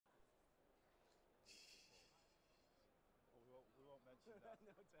No, don't ask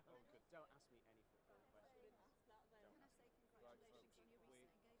me any football questions. Can I say congratulations on your recent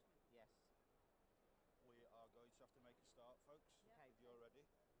engagement? Yes. We are going to have to make a start, folks. Okay. If you're ready.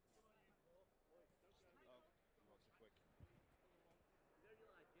 She's Oh, what's a quick? You know you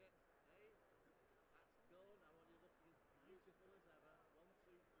like it, eh? That's good. I want you looking as beautiful as ever. 1,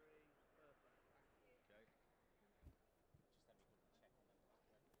 2, 3, perfect. Okay. Just let me double check on them. Right, help us out here. Might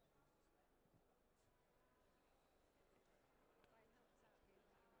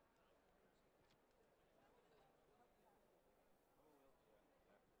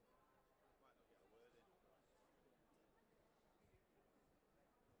not get a word in. I just said to Tom, I said,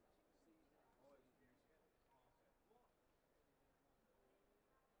 I'm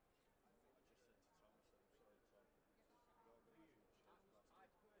sorry, Tom. You're going to do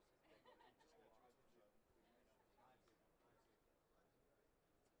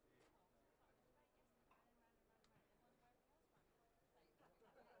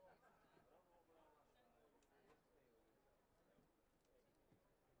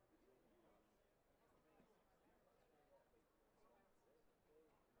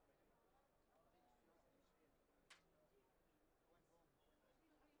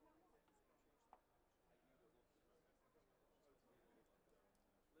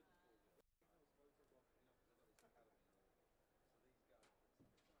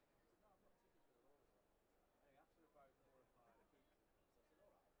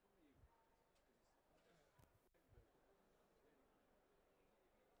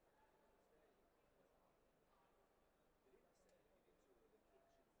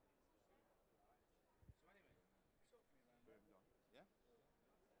Yeah?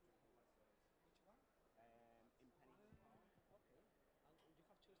 In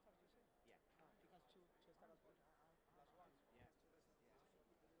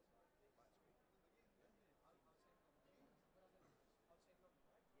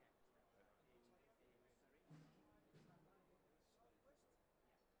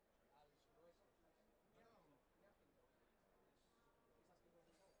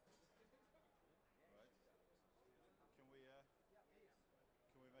Pennington Park. Okay. And you have two stars, you say? Yeah.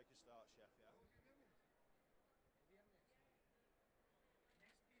 You have two stars. That's one. Yeah.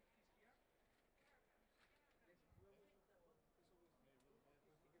 Right. Can we make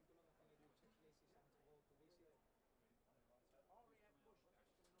a start, chef?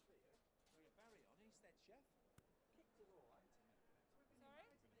 Yeah. Very honest, that chef. Kicked it all right. Sorry?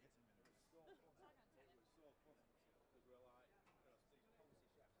 We're going to hit him in a minute. It was so fun because we're like, these policy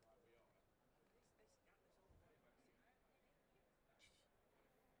chefs like we are.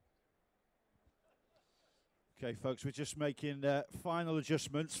 Okay, folks, we're just making final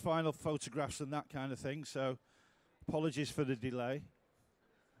adjustments, final photographs and that kind of thing, so apologies for the delay.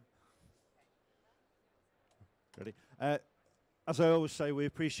 Ready? As I always say, we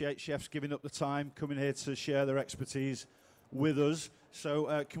appreciate chefs giving up the time, coming here to share their expertise with us.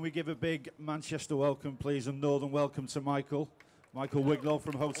 So can we give a big Manchester welcome, please, and northern welcome to Michael Wignall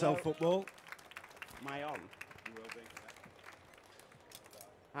from Hotel Football. Am I on? You will be.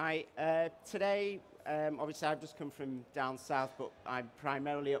 Hi. Today, obviously, I've just come from down south, but I'm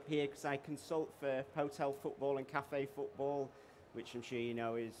primarily up here because I consult for Hotel Football and Café Football, which I'm sure you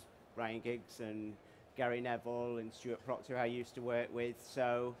know is Ryan Giggs and Gary Neville and Stuart Proctor, who I used to work with.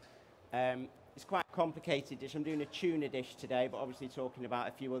 So it's quite a complicated dish. I'm doing a tuna dish today, but obviously talking about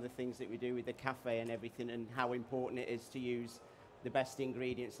a few other things that we do with the cafe and everything, and how important it is to use the best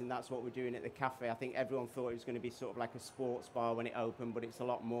ingredients, and that's what we're doing at the cafe. I think everyone thought it was going to be sort of like a sports bar when it opened, but it's a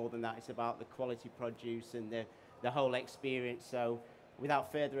lot more than that. It's about the quality produce and the whole experience. So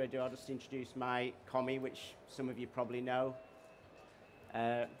without further ado, I'll just introduce my commie, which some of you probably know.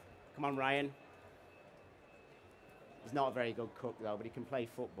 Come on, Ryan. He's not a very good cook though, but he can play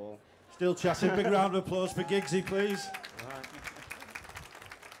football. Still chatting. Big round of applause for Giggsy, please.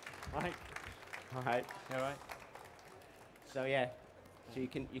 All right. Yeah, right. So yeah, so you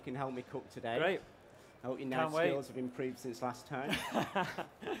can help me cook today. Great. I hope your knife wait. skills have improved since last time.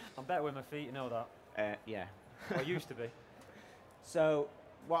 I'm better with my feet, you know that. Yeah. Well, I used to be. So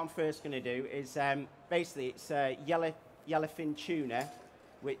what I'm first going to do is basically it's yellowfin tuna,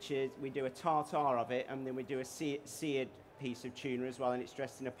 which is we do a tartare of it, and then we do a seared piece of tuna as well, and it's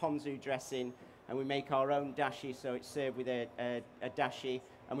dressed in a ponzu dressing, and we make our own dashi, so it's served with a dashi,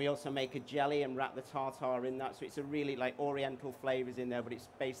 and we also make a jelly and wrap the tartare in that, so it's a really like oriental flavors in there, but it's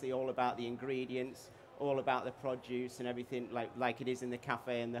basically all about the ingredients, all about the produce and everything like it is in the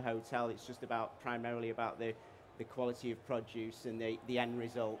cafe and the hotel. It's just primarily about the quality of produce and the end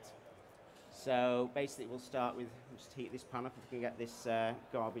result. So basically we'll start with, just heat this pan up if we can get this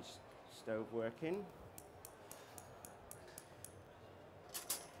garbage stove working.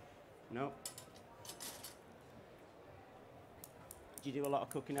 No. Do you do a lot of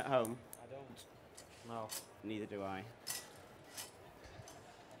cooking at home? I don't. No. Neither do I.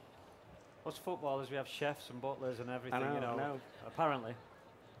 Us footballers, we have chefs and butlers and everything, know, you know. I know. Apparently.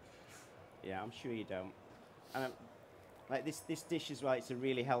 Yeah, I'm sure you don't. And like this dish as well, it's a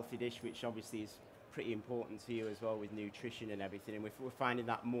really healthy dish, which obviously is pretty important to you as well with nutrition and everything. And we're finding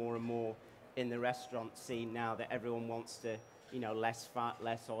that more and more in the restaurant scene now, that everyone wants to, you know, less fat,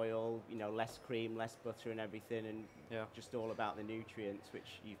 less oil, you know, less cream, less butter and everything, and Yeah. just all about the nutrients,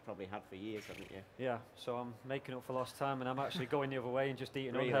 which you've probably had for years, haven't you? Yeah, so I'm making up for lost time and I'm actually going the other way and just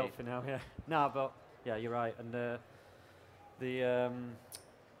eating Really? unhealthy now, yeah. No, but yeah, you're right. And the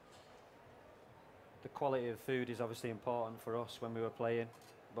quality of food is obviously important for us when we were playing.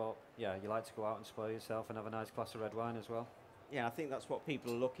 But yeah, you like to go out and spoil yourself and have a nice glass of red wine as well. Yeah, I think that's what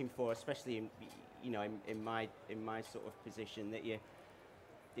people are looking for, especially in, you know, in my sort of position, that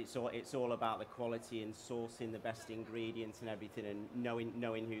it's all about the quality and sourcing the best ingredients and everything, and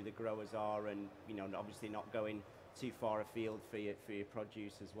knowing who the growers are, and, you know, obviously not going too far afield for your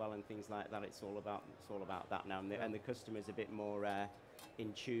produce as well and things like that. It's all about that now, and the customer's a bit more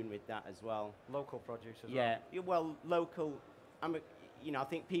in tune with that as well. Local produce as well. Yeah, well, local. You know, I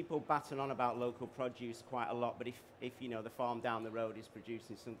think people batten on about local produce quite a lot, but if you know the farm down the road is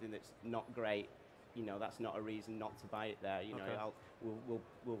producing something that's not great, you know, that's not a reason not to buy it there. You know,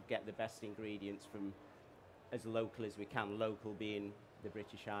 we'll get the best ingredients from as local as we can. Local being the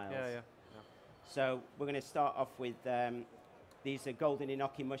British Isles. Yeah. So we're going to start off with these are golden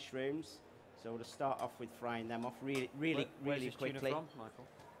enoki mushrooms. So we'll just start off with frying them off really Where's this quickly. tuna from,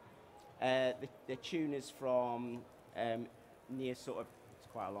 Michael? The tuna's from near sort of, it's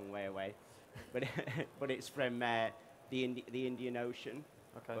quite a long way away, but it's from the Indian Ocean.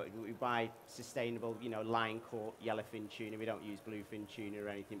 Okay. But we buy sustainable, you know, line caught yellowfin tuna. We don't use bluefin tuna or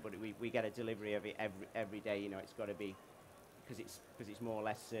anything, but we get a delivery of it every day. You know, it's got to be, because it's more or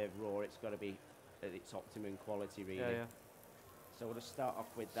less served raw. It's got to be at its optimum quality, really. Yeah. So we'll just start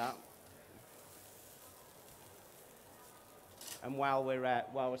off with that. And while we're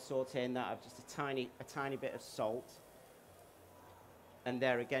sautéing that, I've just a tiny bit of salt. And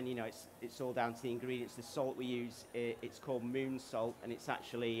there again, you know, it's all down to the ingredients. The salt we use, it's called moon salt, and it's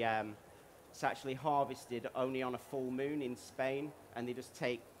actually harvested only on a full moon in Spain, and they just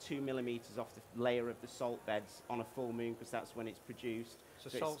take 2 millimeters off the layer of the salt beds on a full moon, because that's when it's produced. So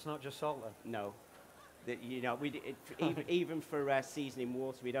salt's not just salt then? No. You know, even for seasoning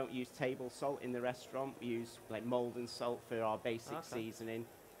water, we don't use table salt in the restaurant. We use like Malden salt for our basic seasoning,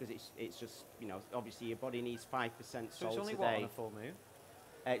 because it's just, you know, obviously your body needs 5% salt So it's only a what, day. on a full moon?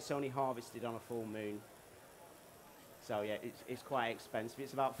 It's only harvested on a full moon. So yeah, it's quite expensive.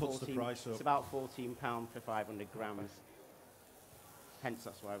 It's about Puts the price up. It's about £14 for 500 grams. Hence,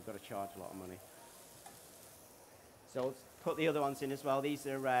 that's why I've got to charge a lot of money. So let's put the other ones in as well. These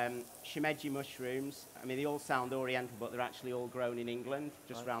are shimeji mushrooms. I mean, they all sound oriental, but they're actually all grown in England,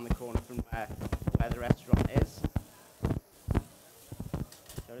 just round the corner from where the restaurant is.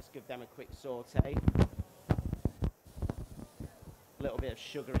 So let's give them a quick saute. A little bit of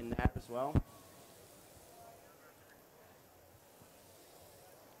sugar in there as well.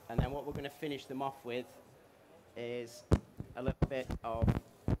 And then what we're going to finish them off with is a little bit of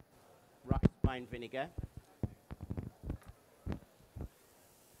rice wine vinegar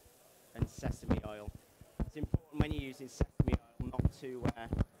and sesame oil. It's important when you're using sesame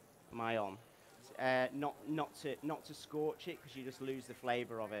oil not to not to scorch it, because you just lose the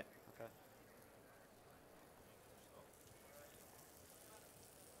flavour of it. Okay.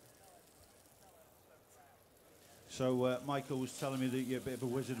 So Michael was telling me that you're a bit of a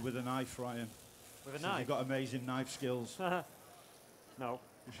wizard with a knife, Ryan. With a So knife? you've got amazing knife skills. No.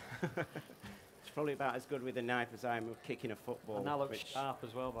 It's probably about as good with a knife as I am with kicking a football. And that looks sharp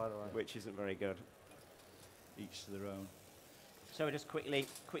as well, by the way. Which isn't very good. Each to their own. So we just quickly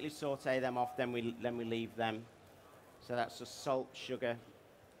saute them off, then we leave them. So that's just salt, sugar,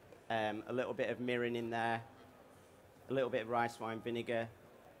 a little bit of mirin in there, a little bit of rice wine vinegar,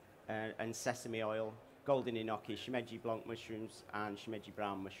 and sesame oil, golden enoki, shimeji blanc mushrooms, and shimeji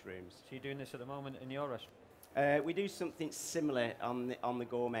brown mushrooms. So you're doing this at the moment in your restaurant? We do something similar on the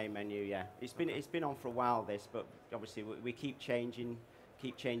gourmet menu. Yeah, it's been on for a while, this, but obviously we keep changing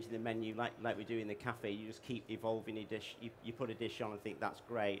the menu like we do in the cafe. You just keep evolving a dish. You put a dish on and think that's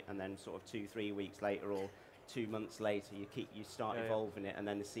great, and then sort of 2-3 weeks later or 2 months later you start evolving it, and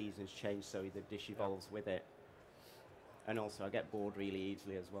then the seasons change, so the dish evolves with it. And also I get bored really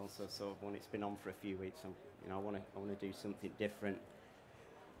easily as well. So when it's been on for a few weeks, I want to do something different.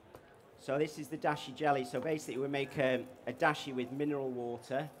 So this is the dashi jelly. So basically we make a dashi with mineral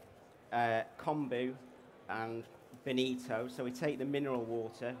water, kombu and bonito. So we take the mineral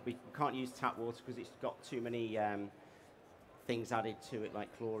water. We can't use tap water because it's got too many things added to it,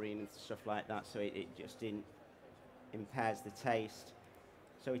 like chlorine and stuff like that. So it just impairs the taste.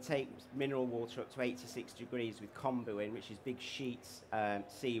 So we take mineral water up to 86 degrees with kombu in, which is big sheets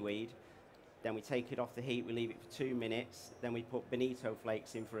seaweed. Then we take it off the heat, we leave it for 2 minutes. Then we put bonito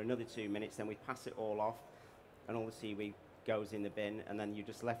flakes in for another 2 minutes. Then we pass it all off, and all the seaweed goes in the bin. And then you're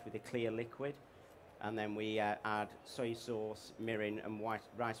just left with a clear liquid. And then we add soy sauce, mirin, and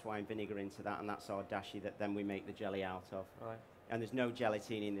rice wine vinegar into that, and that's our dashi that then we make the jelly out of. Right. And there's no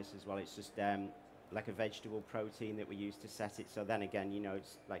gelatin in this as well. It's just like a vegetable protein that we use to set it. So then again, you know,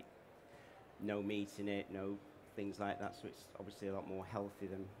 it's like no meat in it, no things like that. So it's obviously a lot more healthy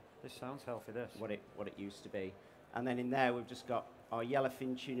than This sounds healthy, this. what it used to be. And then in there we've just got our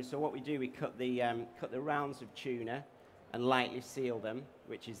yellowfin tuna. So what we do, we cut the rounds of tuna and lightly seal them,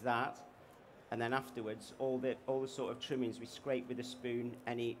 which is that. And then afterwards, all the sort of trimmings we scrape with a spoon.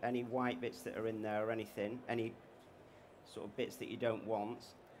 Any white bits that are in there or anything, any sort of bits that you don't want.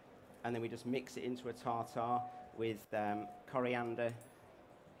 And then we just mix it into a tartare with coriander,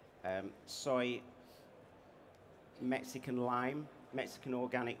 soy, Mexican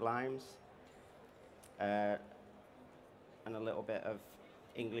organic limes, and a little bit of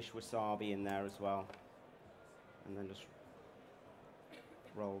English wasabi in there as well. And then just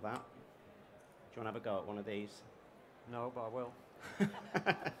roll that. Do you want to have a go at one of these? No, but I will.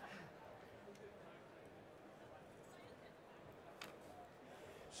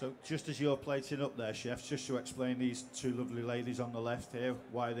 So just as you're plating up there, chefs, just to explain these two lovely ladies on the left here,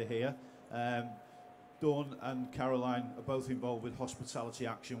 why they're here. Dawn and Caroline are both involved with Hospitality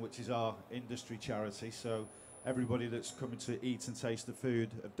Action, which is our industry charity. So everybody that's coming to eat and taste the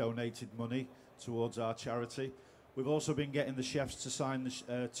food have donated money towards our charity. We've also been getting the chefs to sign the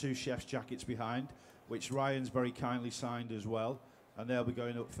two chefs' jackets behind, which Ryan's very kindly signed as well. And they'll be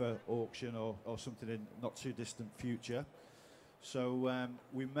going up for auction or something in not too distant future. So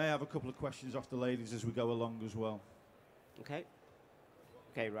we may have a couple of questions off the ladies as we go along as well. Okay.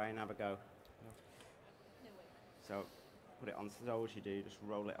 Okay, Ryan, have a go. So put it on, so all you do, just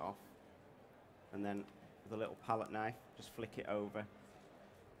roll it off. And then with a little palette knife, just flick it over.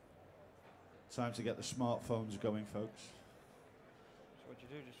 Time to get the smartphones going, folks. So what do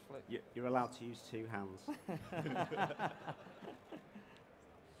you do? Just flick? You're allowed to use 2 hands.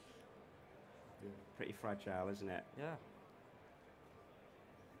 Pretty fragile, isn't it? Yeah.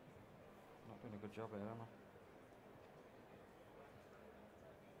 Not doing a good job here, am I?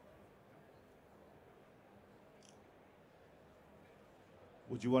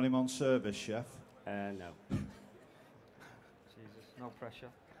 Would you want him on service, chef? No. Jesus, no pressure.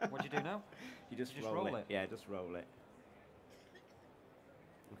 What do you do now? You just roll it. Yeah, just roll it.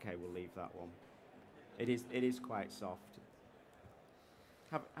 Okay, we'll leave that one. It is quite soft.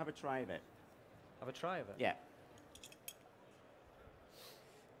 Have a try of it. Have a try of it? Yeah.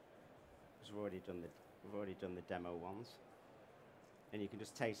 We've already done the demo ones, and you can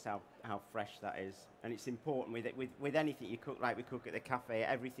just taste how fresh that is. And it's important with anything you cook, like we cook at the cafe.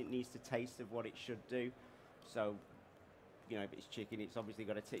 Everything needs to taste of what it should do. So, you know, if it's chicken, it's obviously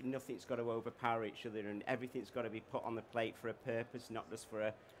got to nothing's got to overpower each other, and everything's got to be put on the plate for a purpose, not just for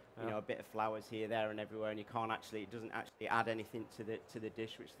a bit of flowers here, there, and everywhere. And it doesn't actually add anything to the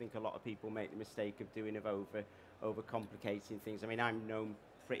dish, which I think a lot of people make the mistake of doing, of over complicating things. I mean, I'm known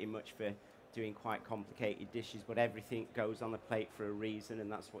pretty much for doing quite complicated dishes, but everything goes on the plate for a reason, and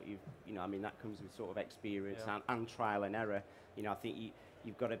that's what I mean, that comes with sort of experience and trial and error. You know, I think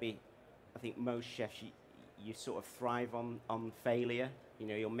you've got to be. I think most chefs, you sort of thrive on failure. You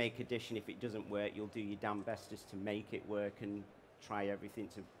know, you'll make a dish, and if it doesn't work, you'll do your damn best just to make it work and try everything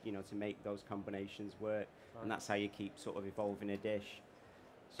to make those combinations work. Right. And that's how you keep sort of evolving a dish.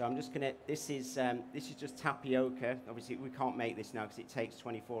 So I'm just gonna. This is just tapioca. Obviously, we can't make this now because it takes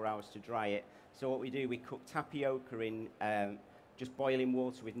 24 hours to dry it. So what we do, we cook tapioca in just boiling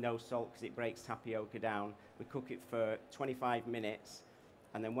water with no salt because it breaks tapioca down. We cook it for 25 minutes.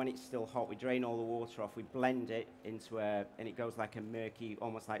 And then when it's still hot, we drain all the water off, we blend it into and it goes like a murky,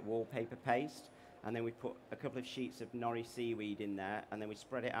 almost like wallpaper paste. And then we put a couple of sheets of nori seaweed in there, and then we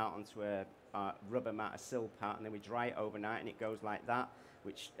spread it out onto a rubber mat, a sill pat, and then we dry it overnight, and it goes like that,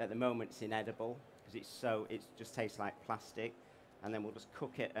 which at the moment is inedible, because it just tastes like plastic. And then we'll just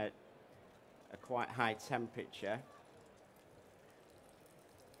cook it at a quite high temperature.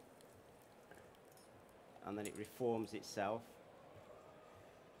 And then it reforms itself.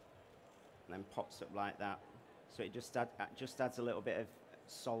 And then pops up like that. So it just adds a little bit of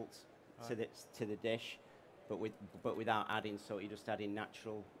salt to the dish, but without adding salt. You're just adding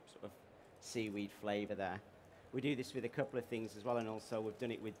natural sort of seaweed flavour there. We do this with a couple of things as well, and also we've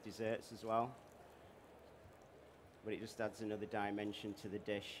done it with desserts as well. But it just adds another dimension to the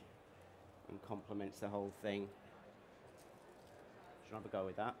dish and complements the whole thing. Should I have a go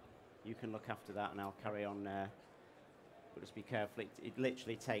with that? You can look after that, and I'll carry on. But just be careful. It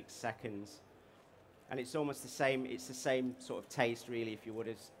literally takes seconds, and it's almost the same. It's the same sort of taste, really, if you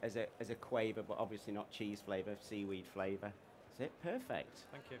would, as a quaver, but obviously not cheese flavour, seaweed flavour. That's it. Perfect.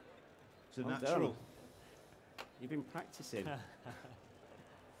 Thank you. It's a Well natural. done. You've been practicing.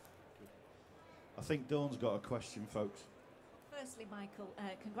 I think Dawn's got a question, folks. Firstly, Michael,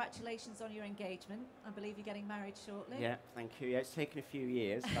 congratulations on your engagement. I believe you're getting married shortly. Yeah, thank you. Yeah, it's taken a few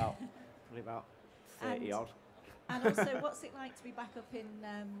years, probably about 30 And- odd. And also, what's it like to be back up in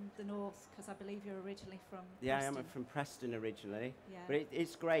the north? Because I believe you're originally from Yeah, Preston. I'm from Preston originally. Yeah. But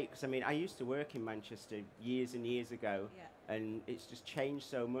it's great because, I mean, I used to work in Manchester years and years ago, Yeah. and it's just changed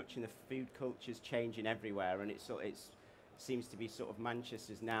so much, and the food culture's changing everywhere, and it seems to be sort of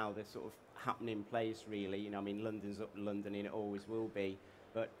Manchester's now the sort of happening place, really. You know, I mean, London's up London, and it always will be,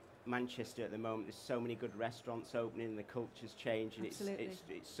 but Manchester at the moment, there's so many good restaurants opening, and the culture's changing. Absolutely.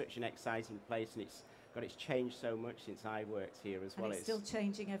 It's such an exciting place, and it's changed so much since I worked here as And well. it's still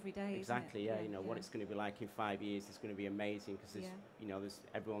changing every day. Exactly, isn't it? yeah. You know what it's going to be like in 5 years is going to be amazing because Yeah. there's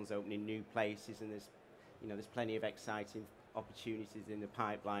everyone's opening new places, and there's plenty of exciting opportunities in the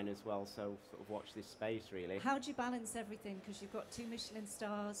pipeline as well. So sort of watch this space, really. How do you balance everything? Because you've got 2 Michelin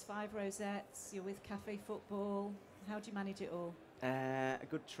stars, 5 rosettes. You're with Café Football. How do you manage it all? A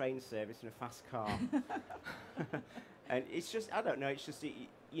good train service and a fast car, and it's just I don't know. It's just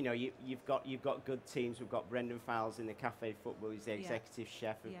you've got good teams. We've got Brendan Fowles in the Café Football. He's the Yeah. executive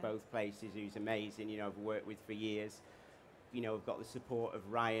chef of Yeah. both places, who's amazing. You know, I've worked with for years. You know, we've got the support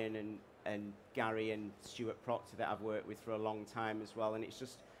of Ryan and Gary and Stuart Proctor that I've worked with for a long time as well. And it's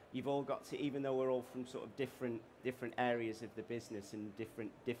just you've all got to, even though we're all from sort of different areas of the business and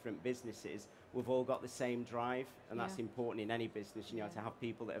different businesses, we've all got the same drive, and that's Yeah. important in any business. You know, Yeah. to have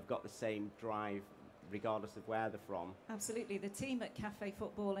people that have got the same drive, regardless of where they're from. Absolutely. The team at Café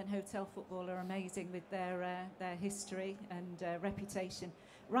Football and Hotel Football are amazing with their history and reputation.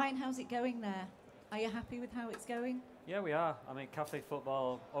 Ryan, how's it going there? Are you happy with how it's going? Yeah, we are. I mean, Café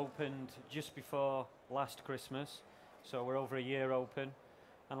Football opened just before last Christmas, so we're over a year open.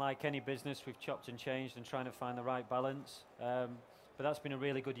 And like any business, we've chopped and changed and trying to find the right balance. But that's been a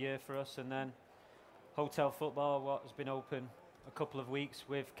really good year for us. And then Hotel Football has been open a couple of weeks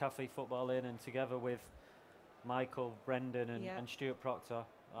with Café Football in, and together with Michael, Brendan Yeah. and Stuart Proctor,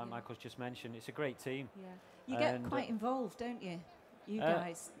 Yeah. Michael's just mentioned. It's a great team. Yeah. You get And, quite involved, don't you? You uh,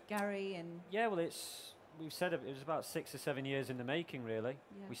 guys, Gary and Yeah, well, we've said it was about 6 or 7 years in the making, really.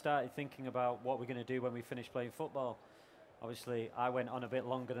 Yeah. We started thinking about what we're going to do when we finish playing football. Obviously, I went on a bit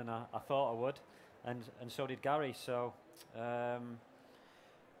longer than I thought I would, and so did Gary. So,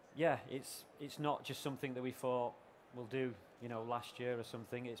 yeah, it's not just something that we thought we'll do, last year or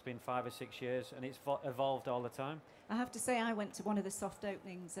something. It's been 5 or 6 years, and it's evolved all the time. I have to say I went to one of the soft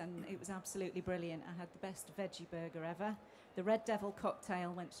openings and it was absolutely brilliant. I had the best veggie burger ever. The Red Devil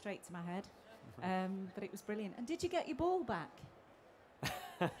cocktail went straight to my head, but it was brilliant. And did you get your ball back?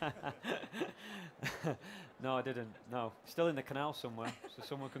 No, I didn't. No, still in the canal somewhere, so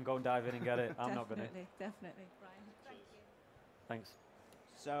someone can go and dive in and get it. I'm not going to. Definitely. Ryan, thank you. Thanks.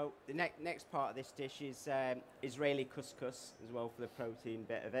 So the next part of this dish is Israeli couscous as well, for the protein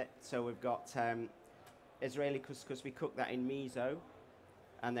bit of it. So we've got Israeli couscous. We cook that in miso,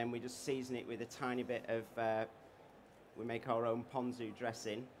 and then we just season it with a tiny bit of. We make our own ponzu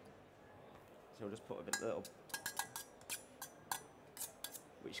dressing. So we'll just put a little,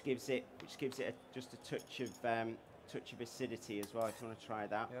 which gives it just a touch of acidity as well. If you want to try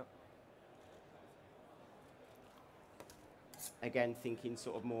that. Yep. Again, thinking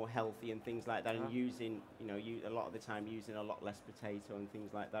sort of more healthy and things like that, and Yeah. using, a lot of the time using a lot less potato and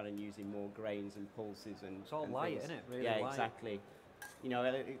things like that, and using more grains and pulses and. It's all and light, things. isn't it? Really Yeah, light. exactly.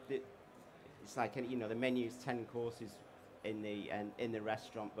 It's like the menu's 10 courses in the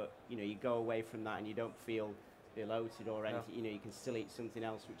restaurant, but you go away from that and you don't feel bloated or Yeah. anything. You can still eat something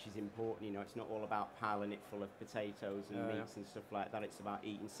else, which is important. It's not all about piling it full of potatoes and Yeah, meats and stuff like that. It's about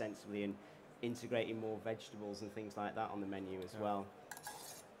eating sensibly and integrating more vegetables and things like that on the menu as Yeah. well.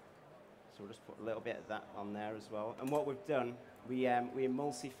 So we'll just put a little bit of that on there as well. And what we've done, we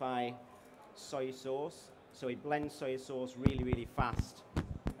emulsify soy sauce. So we blend soy sauce really, really fast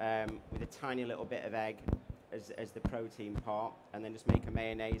with a tiny little bit of egg as the protein part, and then just make a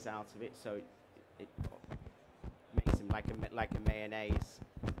mayonnaise out of it. So it makes them like a mayonnaise.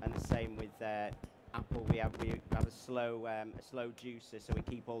 And the same with apple, we have a slow juicer, so we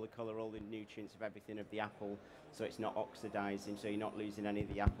keep all the colour, all the nutrients of everything of the apple, so it's not oxidising, so you're not losing any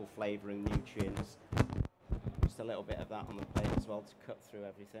of the apple flavour and nutrients. Just a little bit of that on the plate as well to cut through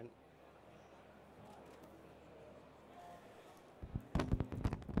everything.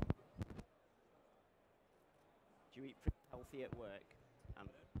 Do you eat pretty healthy at work?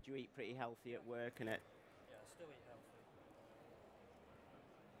 Do you eat pretty healthy at work and at? Yeah, I still eat healthy.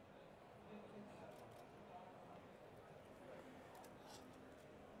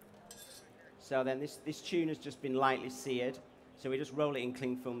 So then this tuna's just been lightly seared. So we just roll it in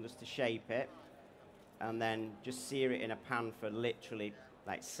cling film just to shape it, and then just sear it in a pan for literally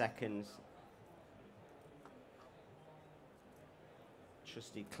like seconds.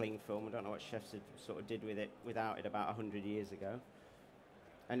 Trusty cling film. I don't know what chefs sort of did with it without it about 100 years ago.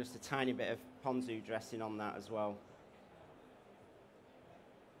 And just a tiny bit of ponzu dressing on that as well.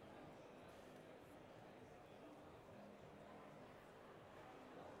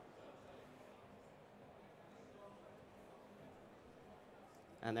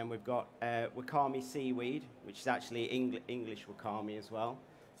 And then we've got wakame seaweed, which is actually English wakame as well,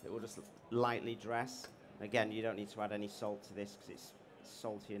 that we'll just lightly dress. Again, you don't need to add any salt to this because it's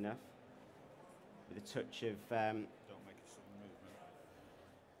salty enough. With a touch of... Don't make a sudden movement.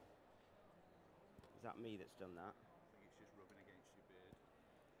 Is that me that's done that? I think it's just rubbing against your beard.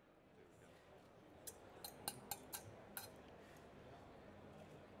 There we go.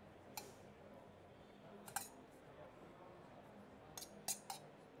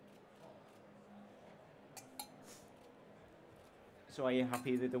 So are you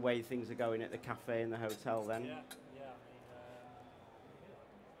happy with the way things are going at the cafe and the hotel then? Yeah.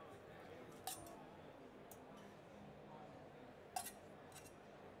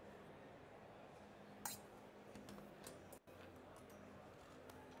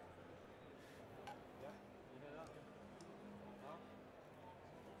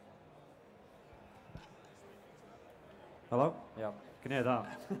 Hello? Yeah, can hear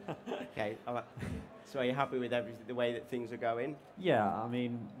that. Okay. All right. So are you happy with everything, the way that things are going? Yeah, I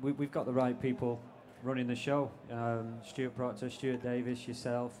mean, we've got the right people running the show. Stuart Proctor, Stuart Davis,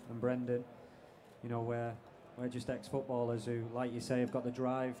 yourself, and Brendan. You know, we're just ex-footballers who, like you say, have got the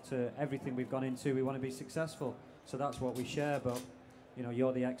drive to everything we've gone into. We want to be successful, so that's what we share. But you know,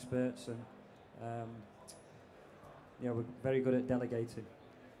 you're the experts, and we're very good at delegating.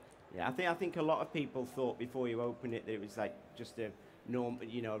 Yeah, I think a lot of people thought before you opened it that it was like just a normal,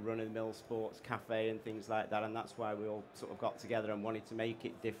 run-of-the-mill sports cafe and things like that, and that's why we all sort of got together and wanted to make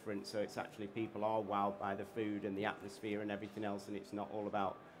it different. So it's actually people are wowed by the food and the atmosphere and everything else, and it's not all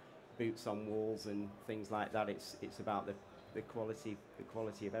about boots on walls and things like that. It's about the quality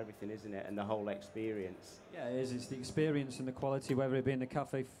of everything, isn't it, and the whole experience. Yeah, it is. It's the experience and the quality, whether it be in the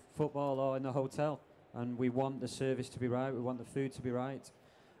Café Football or in the hotel. And we want the service to be right. We want the food to be right.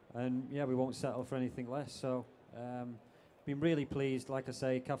 And yeah, we won't settle for anything less. So, been really pleased. Like I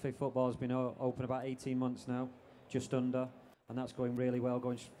say, Café Football has been open about 18 months now, just under, and that's going really well,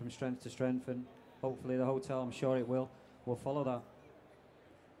 going from strength to strength. And hopefully, the hotel, I'm sure it will follow that.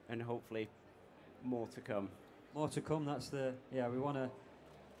 And hopefully, more to come. More to come. We want to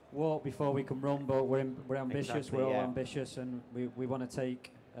walk before we can run, but we're ambitious. Exactly, we're all yeah. ambitious, and we want to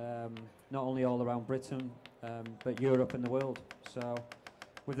take not only all around Britain, but Europe and the world. So.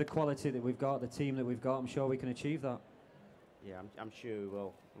 With the quality that we've got, the team that we've got, I'm sure we can achieve that. Yeah, I'm sure we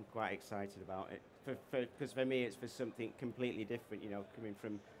will. I'm quite excited about it. Because for me, it's for something completely different, coming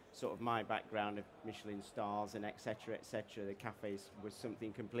from sort of my background of Michelin stars and et cetera, the cafes was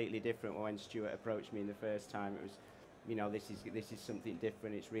something completely different. When Stuart approached me the first time, it was, this is something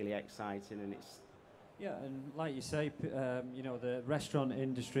different. It's really exciting, and it's... Yeah, and like you say, the restaurant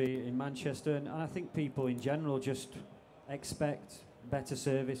industry in Manchester, and I think people in general just expect better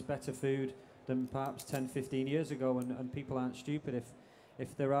service, better food than perhaps 10, 15 years ago, and people aren't stupid.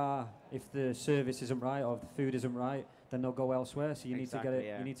 If the service isn't right or if the food isn't right, then they'll go elsewhere. So you need to get it.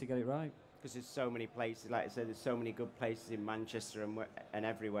 Yeah. You need to get it right. Because there's so many places, like I said, there's so many good places in Manchester and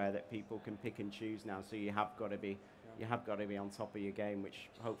everywhere that people can pick and choose now. So you have got to be on top of your game, which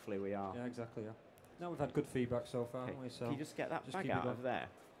hopefully we are. Yeah, exactly. Yeah. No, we've had good feedback so far, haven't we? So can you just get that bag out of there?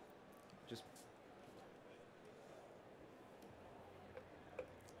 Just.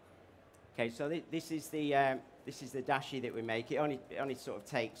 Okay, so this is the dashi that we make. It only sort of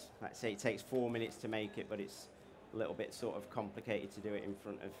takes, let's say, it takes 4 minutes to make it, but it's a little bit sort of complicated to do it in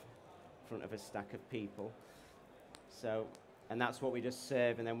front of a stack of people. So, and that's what we just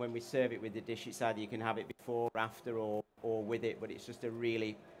serve. And then when we serve it with the dish, it's either you can have it before, after, or with it. But it's just a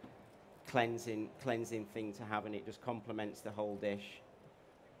really cleansing thing to have, and it just complements the whole dish.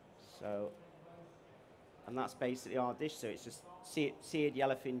 So. and that's basically our dish. So it's just seared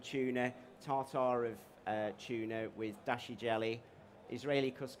yellowfin tuna, tartare of tuna with dashi jelly,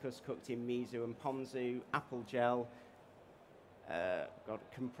 Israeli couscous cooked in miso and ponzu, apple gel.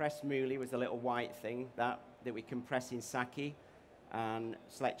 Compressed mouli was the little white thing that we compress in sake, and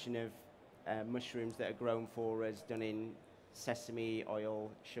selection of mushrooms that are grown for us, done in sesame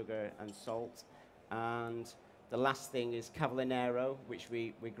oil, sugar and salt. And the last thing is cavallonero, which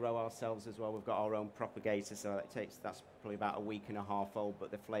we grow ourselves as well. We've got our own propagator, so that's probably about a week and a half old,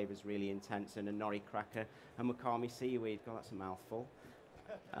 but the flavour's really intense, and a nori cracker and wakame seaweed. God, that's a mouthful.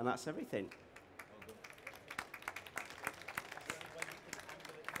 And that's everything.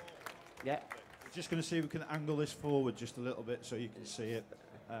 Yeah. Just going to see if we can angle this forward just a little bit so you can see it.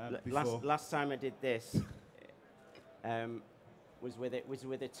 Last time I did this was with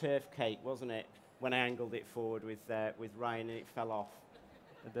a turf cake, wasn't it? When I angled it forward with Ryan, and it fell off.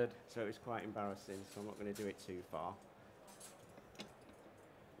 It did. So it was quite embarrassing. So I'm not going to do it too far.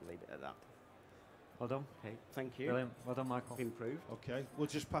 Leave it at that. Well done. Okay, thank you. Brilliant. Well done, Michael. Improved. Okay, we'll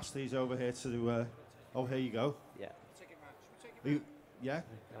just pass these over here to. Oh, here you go. Yeah. Yeah.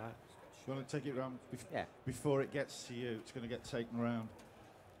 Right. You want to take it round Yeah. before it gets to you? It's going to get taken around.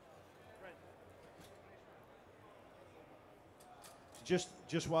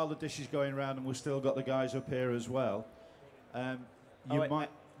 Just while the dish is going round, and we've still got the guys up here as well.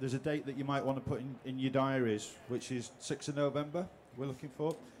 There's a date that you might want to put in your diaries, which is 6th of November. We're looking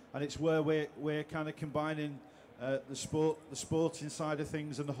for, and it's where we're kind of combining the sporting side of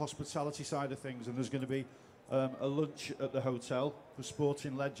things and the hospitality side of things. And there's going to be a lunch at the hotel for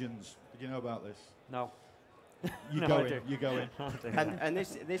sporting legends. Did you know about this? No. You No, go I in. do. You go in. And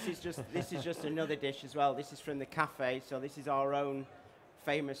this is just another dish as well. This is from the cafe, so this is our own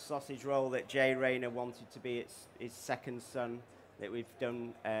famous sausage roll that Jay Rayner wanted to be his second son, that we've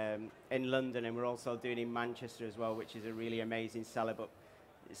done in London, and we're also doing in Manchester as well, which is a really amazing seller. But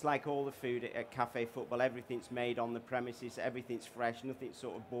it's like all the food at Café Football, everything's made on the premises, everything's fresh, nothing's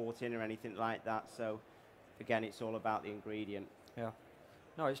sort of bought in or anything like that. So again, it's all about the ingredient. Yeah.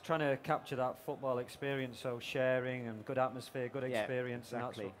 No, it's trying to capture that football experience, so sharing and good atmosphere, good experience,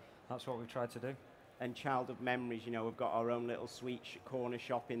 exactly. and that's what we've tried to do. And childhood memories, you know, we've got our own little sweet corner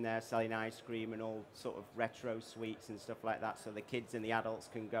shop in there selling ice cream and all sort of retro sweets and stuff like that, so the kids and the adults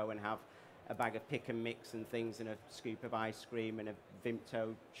can go and have a bag of pick and mix and things, and a scoop of ice cream and a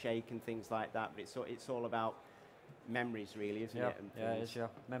Vimto shake and things like that. But it's all about memories, really, isn't it? And yeah, it is. Yeah,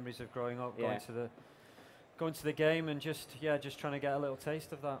 memories of growing up, going to the game, and just trying to get a little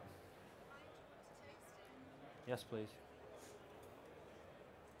taste of that. Yes, please.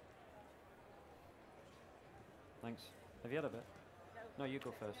 Thanks. Have you had a bit? No, you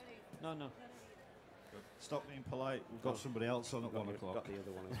go first. No. Stop being polite. We've got somebody else on at 1 o'clock. Got the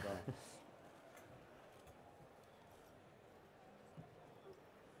other one as well.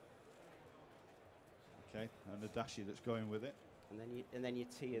 Okay, and the dashi that's going with it. And then your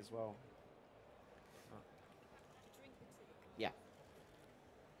tea as well. Yeah.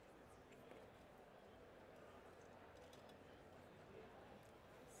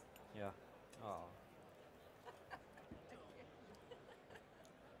 Yeah. Oh.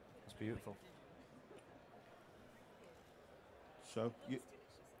 That's beautiful. So,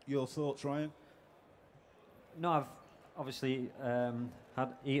 your thoughts, Ryan? No, I've obviously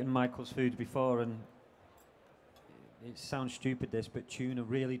had eaten Michael's food before, and it sounds stupid this, but tuna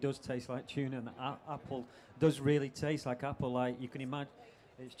really does taste like tuna, and apple does really taste like apple. Like you can imagine,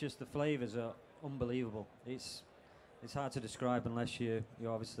 it's just the flavours are unbelievable. It's hard to describe unless you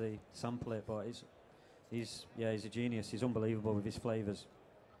obviously sample it, but he's a genius. He's unbelievable with his flavours.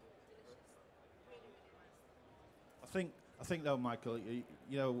 I think though, Michael,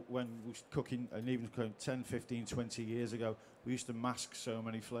 you know, when we was cooking, and even cooking 10, 15, 20 years ago, we used to mask so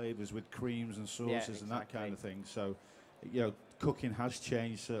many flavours with creams and sauces and that kind of thing. So, you know, cooking has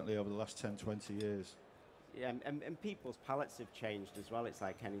changed certainly over the last 10, 20 years. Yeah, and people's palates have changed as well. It's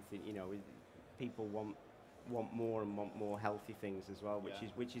like anything, you know, people want more and want more healthy things as well,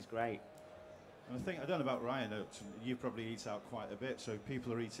 which is great. And I don't know about Ryan, you probably eat out quite a bit, so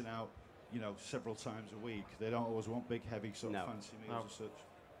people are eating out, you know, several times a week. They don't always want big, heavy, sort of fancy meals as such. So,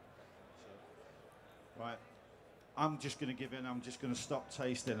 right, I'm just going to give in. I'm just going to stop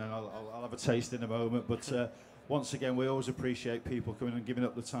tasting, and I'll have a taste in a moment. But once again, we always appreciate people coming and giving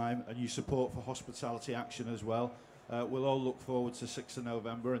up the time, and your support for hospitality action as well. We'll all look forward to 6th of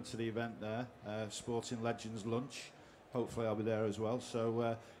November and to the event there, Sporting Legends Lunch. Hopefully I'll be there as well. So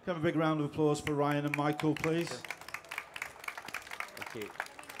can I have a big round of applause for Ryan and Michael, please? Thank you.